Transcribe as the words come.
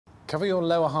Cover your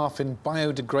lower half in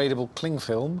biodegradable cling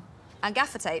film. And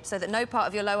gaffer tape, so that no part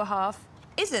of your lower half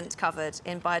isn't covered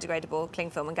in biodegradable cling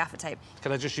film and gaffer tape.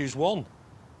 Can I just use one?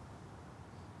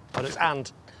 Oh, it's and.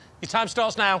 Your time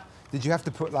starts now. Did you have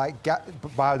to put, like,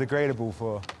 biodegradable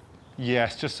for...?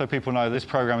 Yes, just so people know this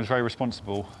programme is very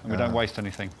responsible and we don't waste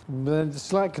anything. The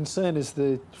slight concern is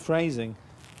the phrasing.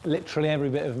 Literally every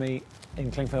bit of me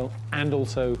in cling film and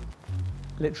also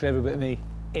literally every bit of me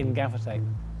in gaffer tape.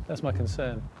 That's my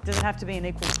concern. Does it have to be in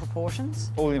equal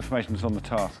proportions? All the information is on the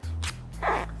tasks.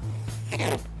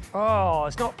 Oh,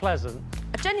 it's not pleasant.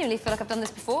 I genuinely feel like I've done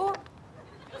this before.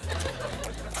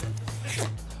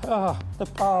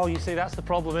 Oh, you see, that's the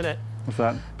problem, innit? What's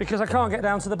that? Because I can't get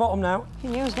down to the bottom now.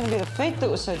 You knew it was going to be the feet that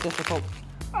was so difficult.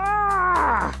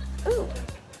 Ah! Ooh,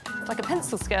 it's like a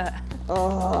pencil skirt.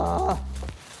 Oh.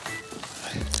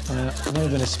 I've never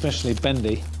been especially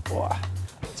bendy.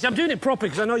 See, I'm doing it proper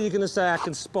because I know you're going to say I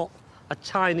can spot a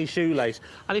tiny shoelace.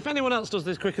 And if anyone else does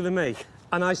this quicker than me,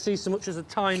 and I see so much as a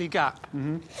tiny gap,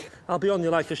 I'll be on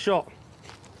you like a shot.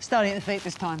 Starting at the feet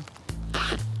this time.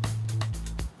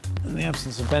 In the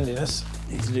absence of bendiness,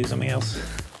 need to do something else.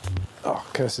 Oh,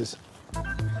 curses.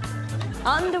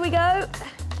 Under we go.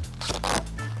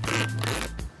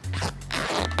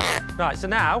 Right, so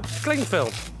now, cling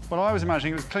film. Well, I was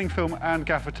imagining it was cling film and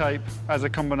gaffer tape as a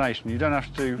combination. You don't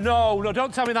have to do... No,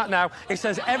 don't tell me that now. It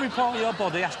says every part of your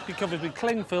body has to be covered with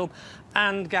cling film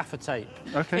and gaffer tape.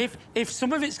 OK. If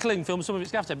some of it's cling film, some of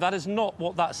it's gaffer tape, that is not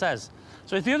what that says.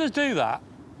 So if the others do that,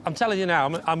 I'm telling you now,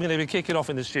 I'm going to be kicking off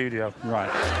in the studio.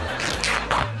 Right.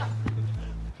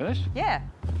 Finished? Yeah.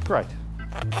 Great.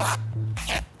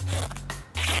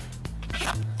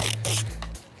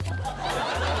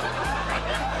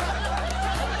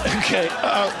 OK,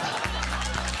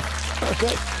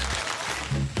 OK.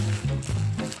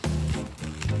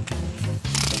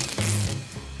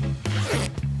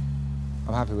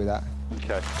 I'm happy with that.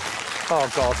 OK.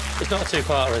 Oh, God. It's not a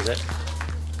two-parter, is it?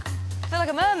 I feel like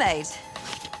a mermaid.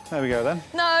 There we go, then.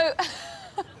 No.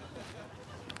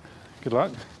 Good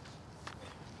luck.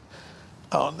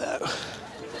 Oh, no.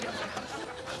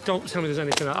 Don't tell me there's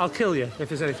anything else. I'll kill you if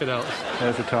there's anything else.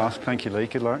 There's the task. Thank you, Lee.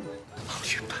 Good luck. Oh,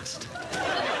 you bastard.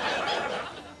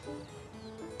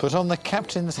 Put on the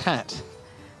captain's hat.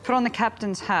 Put on the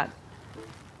captain's hat.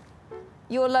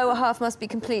 Your lower half must be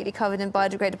completely covered in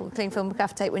biodegradable cling film and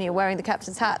gaffer tape when you're wearing the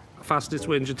captain's hat. Fastest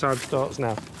wins, your time starts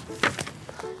now.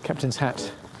 Captain's hat.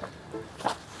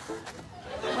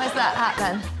 Where's that hat,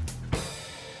 then?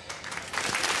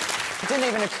 It didn't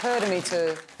even occur to me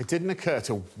to... It didn't occur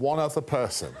to one other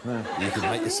person. No. You could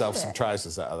make yourself some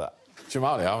trousers out of that.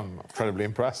 Jamali, I'm incredibly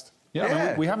impressed. Yeah, I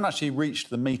mean, we haven't actually reached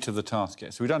the meat of the task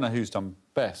yet, so we don't know who's done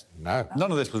best. No.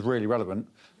 None of this was really relevant,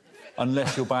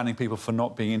 unless you're banning people for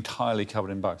not being entirely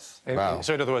covered in both. Wow.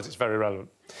 So, in other words, it's very relevant.